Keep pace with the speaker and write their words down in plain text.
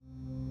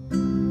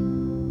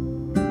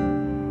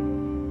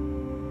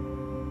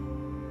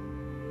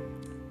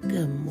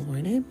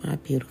morning, my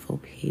beautiful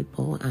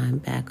people. I'm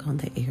back on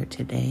the air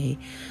today.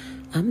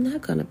 I'm not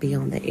going to be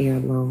on the air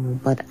long,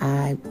 but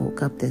I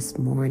woke up this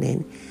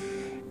morning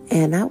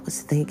and I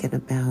was thinking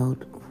about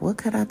what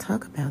could I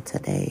talk about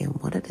today?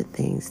 And one of the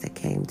things that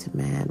came to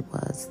mind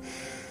was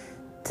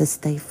to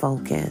stay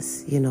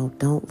focused.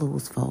 Don't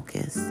lose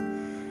focus.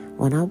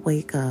 When I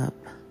wake up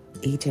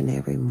each and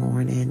every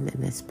morning,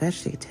 and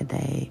especially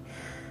today,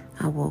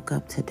 I woke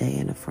up today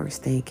and the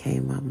first thing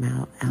came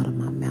out of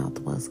my mouth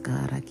was,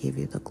 God, I give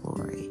you the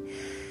glory.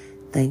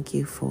 Thank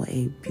you for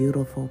a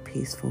beautiful,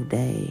 peaceful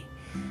day.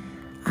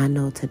 I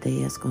know today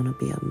is going to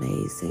be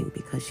amazing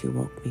because you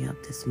woke me up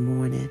this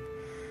morning.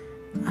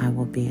 I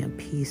will be in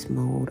peace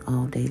mode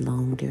all day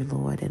long, dear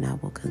Lord, and I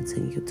will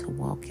continue to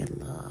walk in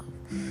love.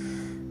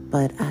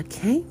 But I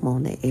came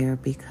on the air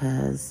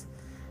because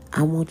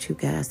I want you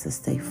guys to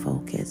stay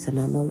focused. And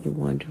I know you're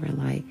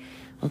wondering,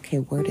 okay,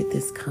 where did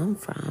this come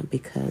from?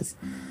 Because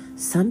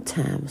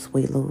sometimes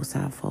we lose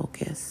our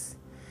focus.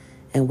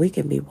 And we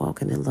can be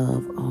walking in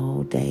love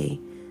all day,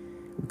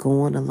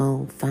 going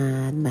along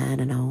fine,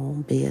 minding our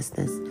own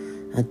business,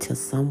 until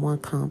someone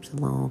comes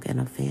along and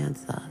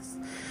offends us.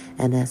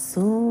 And as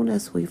soon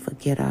as we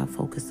forget our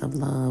focus of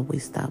love, we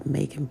stop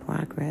making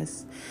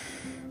progress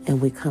and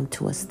we come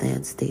to a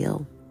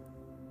standstill.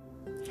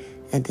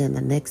 And then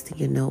the next thing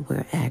you know,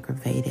 we're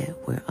aggravated,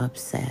 we're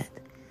upset.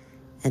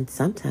 And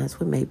sometimes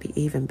we may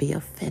even be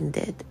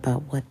offended by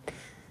what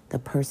the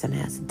person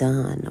has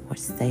done or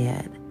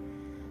said.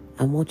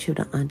 I want you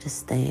to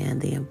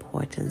understand the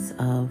importance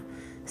of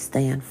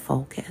staying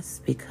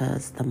focused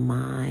because the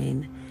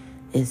mind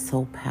is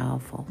so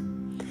powerful.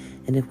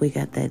 And if we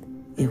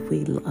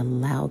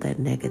allow that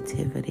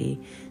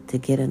negativity to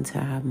get into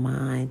our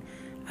mind,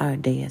 our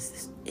day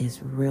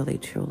is really,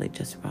 truly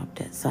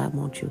disrupted. So I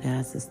want you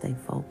guys to stay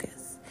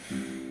focused.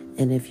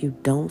 And if you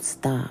don't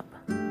stop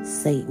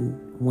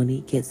Satan when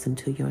he gets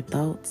into your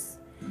thoughts,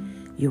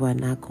 you are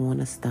not going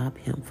to stop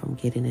him from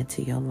getting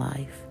into your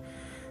life.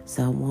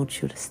 So I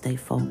want you to stay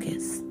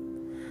focused.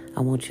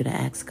 I want you to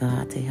ask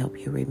God to help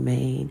you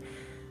remain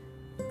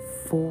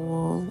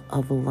full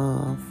of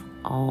love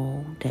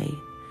all day,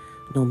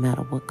 no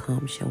matter what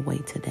comes your way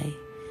today.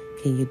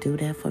 Can you do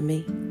that for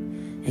me?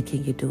 And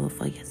can you do it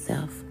for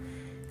yourself?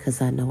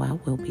 Because I know I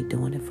will be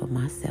doing it for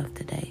myself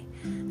today.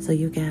 So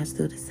you guys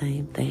do the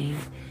same thing.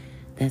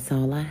 That's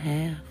all I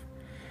have.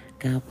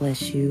 God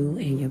bless you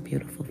and your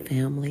beautiful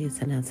families.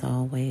 And as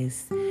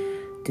always,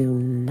 do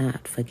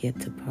not forget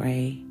to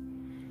pray.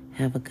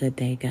 Have a good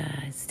day,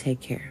 guys.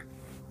 Take care.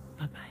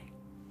 Bye-bye.